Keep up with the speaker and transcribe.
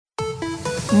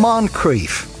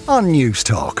Moncrief on News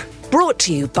Talk. Brought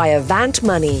to you by Avant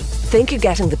Money. Think you're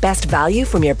getting the best value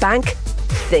from your bank?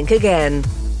 Think again.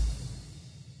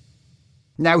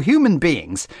 Now, human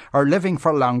beings are living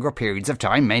for longer periods of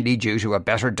time, mainly due to a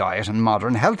better diet and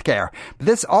modern healthcare. But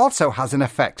this also has an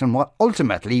effect on what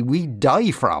ultimately we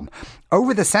die from.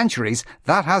 Over the centuries,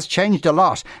 that has changed a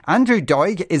lot. Andrew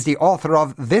Doig is the author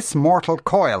of This Mortal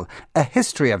Coil, A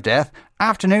History of Death.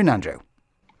 Afternoon, Andrew.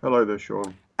 Hello there,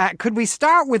 Sean. Could we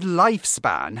start with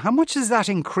lifespan? How much has that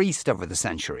increased over the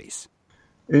centuries?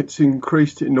 It's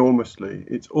increased enormously.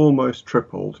 It's almost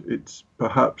tripled. It's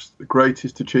perhaps the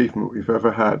greatest achievement we've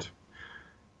ever had.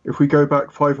 If we go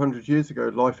back 500 years ago,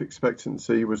 life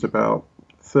expectancy was about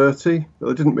 30. But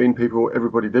that didn't mean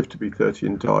everybody lived to be 30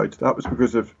 and died. That was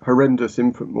because of horrendous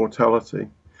infant mortality.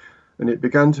 And it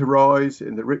began to rise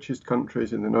in the richest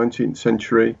countries in the 19th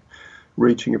century,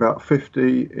 reaching about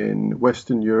 50 in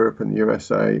Western Europe and the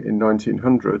USA in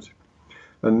 1900.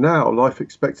 And now life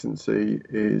expectancy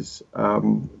is,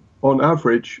 on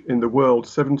average, in the world,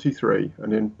 73.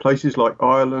 And in places like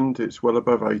Ireland, it's well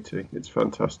above 80. It's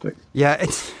fantastic. Yeah,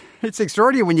 it's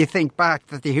extraordinary when you think back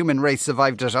that the human race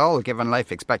survived at all, given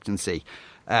life expectancy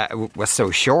was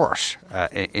so short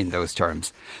in those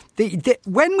terms.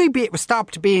 When we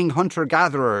stopped being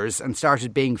hunter-gatherers and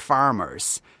started being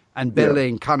farmers and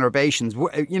building conurbations,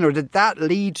 did that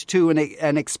lead to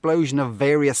an explosion of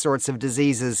various sorts of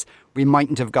diseases we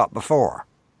mightn't have got before?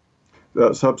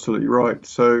 That's absolutely right.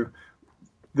 So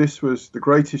this was the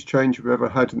greatest change we've ever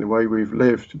had in the way we've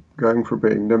lived, going from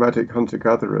being nomadic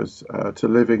hunter-gatherers to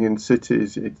living in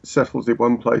cities, settled in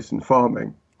one place and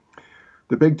farming.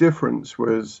 The big difference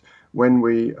was when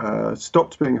we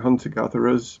stopped being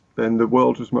hunter-gatherers, then the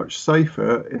world was much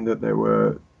safer in that there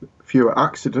were fewer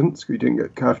accidents. We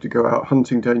didn't have to go out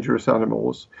hunting dangerous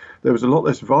animals. There was a lot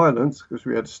less violence because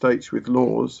we had states with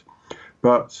laws,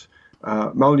 but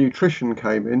malnutrition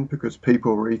came in because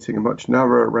people were eating a much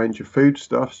narrower range of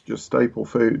foodstuffs, just staple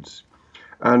foods.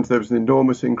 And there was an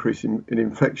enormous increase in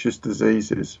infectious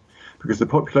diseases because the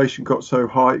population got so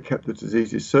high, it kept the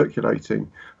diseases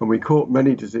circulating. And we caught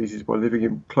many diseases by living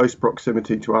in close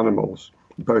proximity to animals,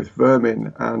 both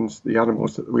vermin and the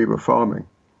animals that we were farming.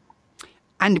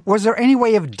 And was there any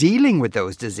way of dealing with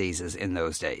those diseases in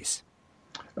those days?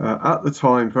 At the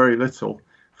time, very little.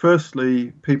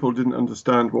 Firstly, people didn't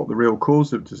understand what the real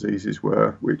cause of diseases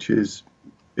were, which is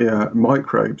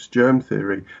microbes, germ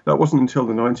theory. That wasn't until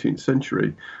the 19th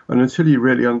century. And until you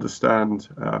really understand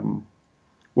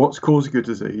what's causing a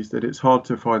disease, that it's hard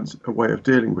to find a way of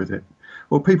dealing with it.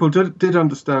 Well, people did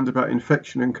understand about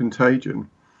infection and contagion.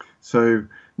 So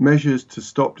measures to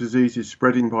stop diseases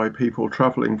spreading by people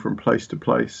travelling from place to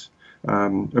place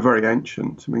are very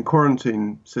ancient. I mean,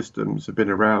 quarantine systems have been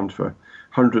around for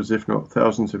hundreds, if not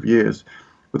thousands of years,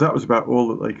 but that was about all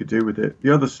that they could do with it.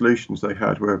 The other solutions they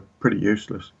had were pretty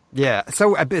useless. Yeah,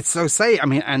 so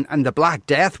the Black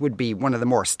Death would be one of the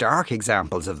more stark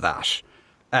examples of that,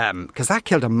 because that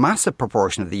killed a massive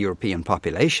proportion of the European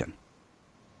population.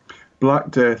 Black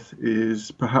Death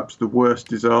is perhaps the worst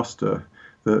disaster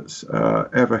that's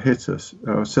ever hit us,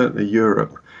 certainly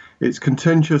Europe. It's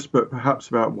contentious, but perhaps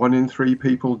about 1 in 3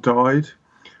 people died.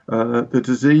 The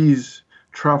disease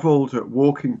travelled at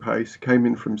walking pace, came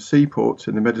in from seaports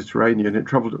in the Mediterranean. It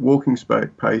travelled at walking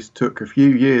pace, took a few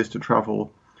years to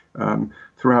travel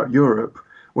throughout Europe.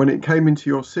 When it came into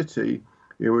your city,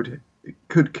 it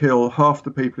could kill half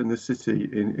the people in the city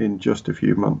in just a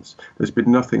few months. There's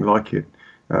been nothing like it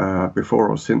before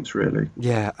or since, really.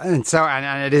 Yeah, and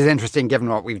it is interesting, given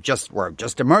what we're just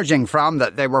emerging from,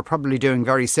 that they were probably doing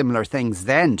very similar things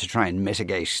then to try and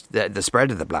mitigate the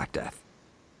spread of the Black Death.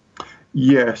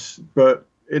 Yes, but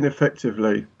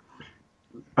ineffectively.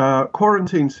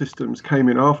 Quarantine systems came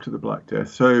in after the Black Death,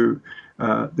 so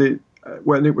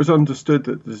when it was understood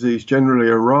that the disease generally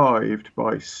arrived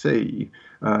by sea,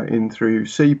 in through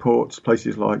seaports,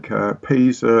 places like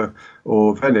Pisa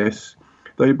or Venice,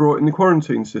 they brought in the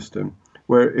quarantine system,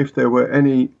 where if there were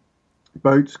any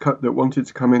boats that wanted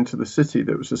to come into the city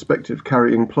that were suspected of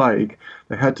carrying plague,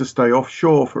 they had to stay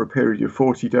offshore for a period of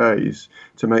 40 days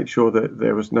to make sure that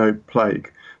there was no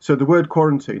plague. So the word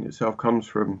quarantine itself comes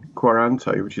from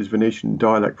quarante, which is Venetian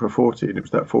dialect for 40, and it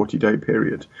was that 40-day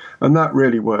period. And that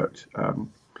really worked.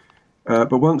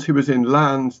 But once he was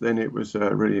inland, then it was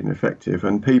really ineffective.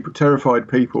 And terrified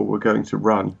people were going to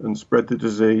run and spread the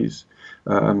disease,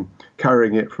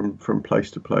 carrying it from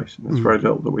place to place. And there's very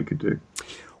little that we could do.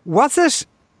 Was it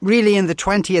really in the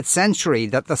 20th century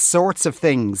that the sorts of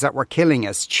things that were killing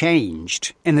us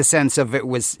changed, in the sense of it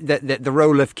was the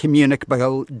role of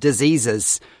communicable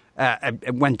diseases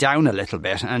went down a little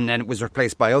bit and then it was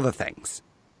replaced by other things?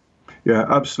 Yeah,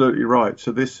 absolutely right.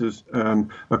 So this is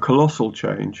a colossal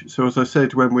change. So as I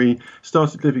said, when we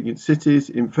started living in cities,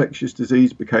 infectious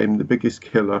disease became the biggest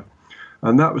killer.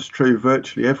 And that was true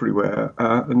virtually everywhere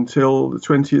until the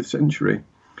 20th century.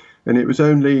 And it was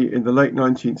only in the late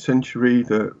 19th century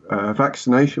that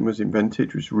vaccination was invented,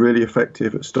 which was really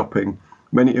effective at stopping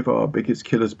many of our biggest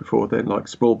killers before then, like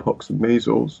smallpox and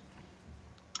measles.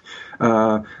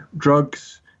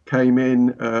 Drugs came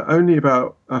in only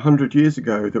about 100 years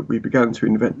ago that we began to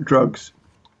invent drugs,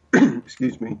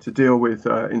 to deal with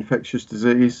infectious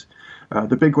disease.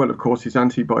 The big one, of course, is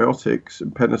antibiotics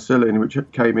and penicillin, which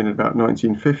came in about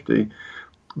 1950.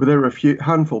 But there were a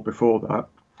handful before that.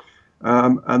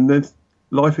 And then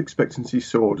life expectancy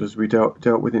soared as we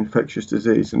dealt with infectious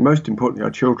disease. And most importantly,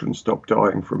 our children stopped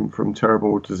dying from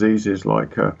terrible diseases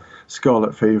like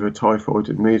scarlet fever, typhoid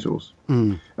and measles.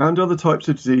 And other types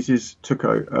of diseases took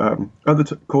over. Other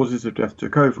causes of death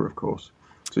took over, of course.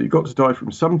 So you got to die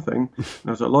from something. And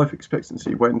as our life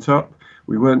expectancy went up,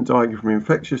 we weren't dying from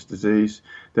infectious disease.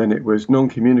 Then it was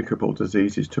non-communicable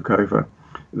diseases took over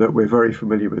that we're very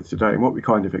familiar with today and what we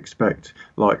kind of expect,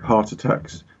 like heart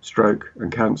attacks, stroke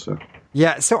and cancer.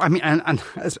 Yeah, so I mean,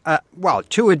 well,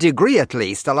 to a degree at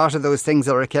least, a lot of those things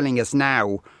that are killing us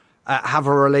now have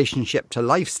a relationship to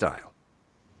lifestyle.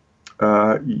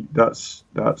 That's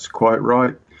quite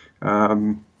right.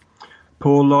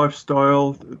 Poor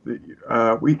lifestyle.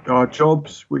 Our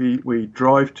jobs. We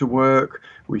drive to work.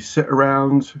 We sit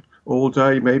around all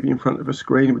day, maybe in front of a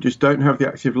screen. We just don't have the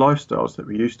active lifestyles that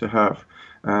we used to have,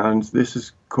 and this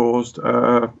has caused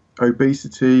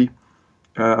obesity,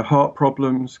 heart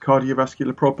problems,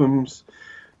 cardiovascular problems.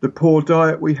 The poor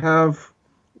diet we have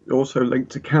also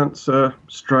linked to cancer,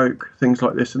 stroke, things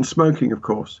like this, and smoking, of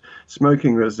course.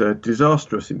 Smoking was a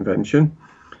disastrous invention.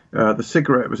 The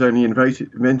cigarette was only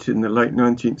invented in the late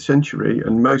 19th century,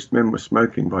 and most men were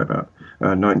smoking by about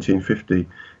 1950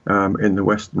 in the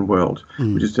Western world,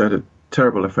 which has had a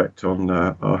terrible effect on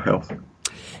our health.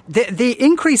 The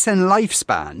increase in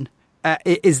lifespan,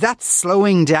 is that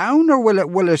slowing down, or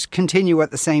will it continue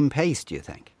at the same pace, do you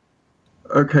think?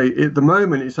 Okay, at the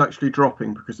moment it's actually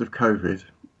dropping because of COVID.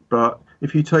 But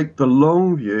if you take the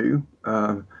long view,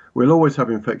 we'll always have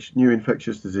new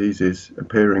infectious diseases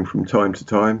appearing from time to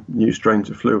time, new strains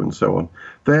of flu and so on.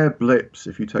 They're blips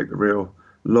if you take the real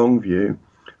long view.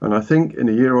 And I think in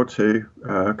a year or two,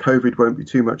 COVID won't be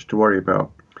too much to worry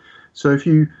about. So if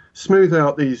you smooth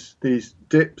out these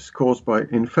dips caused by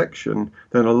infection,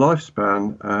 then a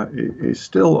lifespan is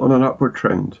still on an upward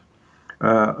trend.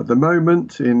 At the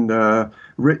moment, in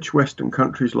rich Western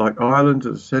countries like Ireland,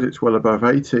 as I said, it's well above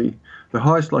 80. The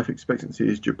highest life expectancy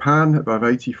is Japan, above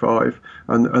 85,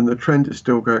 and the trend is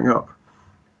still going up.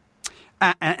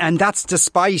 And that's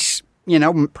despite,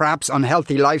 perhaps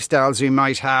unhealthy lifestyles we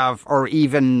might have, or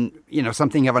even,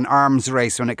 something of an arms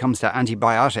race when it comes to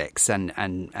antibiotics and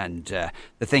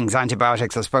the things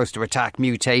antibiotics are supposed to attack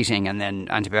mutating, and then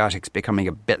antibiotics becoming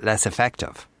a bit less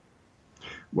effective.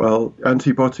 Well,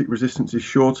 antibiotic resistance is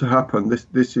sure to happen.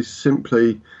 This is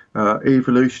simply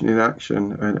evolution in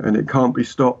action, and it can't be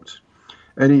stopped.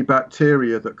 Any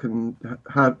bacteria that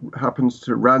happens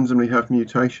to randomly have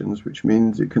mutations, which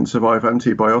means it can survive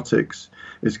antibiotics,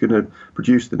 is going to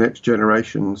produce the next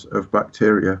generations of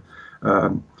bacteria.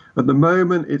 At the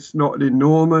moment, it's not an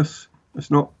enormous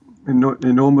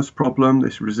problem,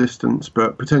 this resistance,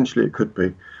 but potentially it could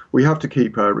be. We have to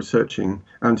keep researching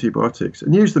antibiotics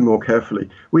and use them more carefully.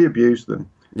 We abuse them,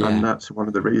 and that's one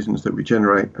of the reasons that we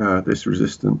generate this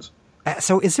resistance.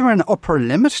 So is there an upper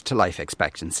limit to life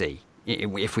expectancy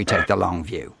if we take the long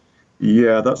view?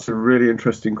 Yeah, that's a really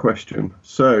interesting question.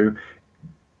 So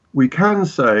we can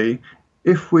say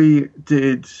if we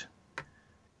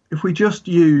just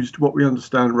used what we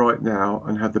understand right now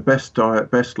and had the best diet,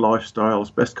 best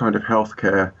lifestyles, best kind of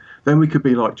healthcare, then we could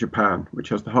be like Japan, which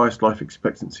has the highest life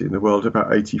expectancy in the world,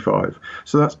 about 85.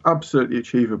 So that's absolutely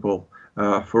achievable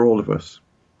for all of us.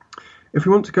 If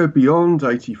we want to go beyond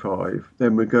 85,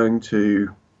 then we're going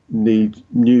to need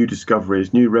new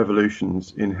discoveries, new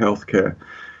revolutions in healthcare.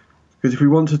 Because if we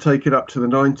want to take it up to the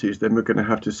 90s, then we're going to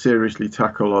have to seriously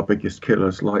tackle our biggest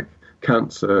killers like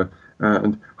cancer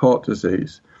and heart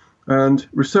disease. And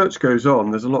research goes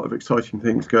on. There's a lot of exciting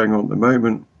things going on at the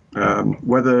moment.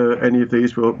 Whether any of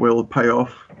these will pay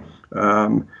off,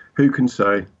 who can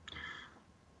say?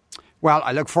 Well,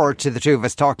 I look forward to the two of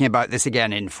us talking about this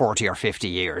again in 40 or 50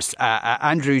 years.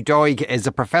 Andrew Doig is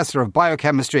a professor of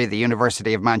biochemistry at the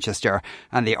University of Manchester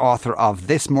and the author of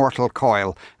This Mortal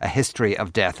Coil, A History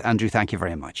of Death. Andrew, thank you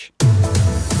very much.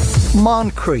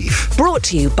 Moncrief. Brought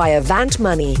to you by Avant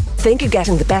Money. Think you're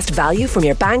getting the best value from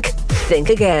your bank? Think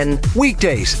again.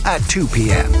 Weekdays at 2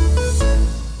 p.m.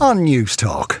 on News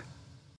Talk.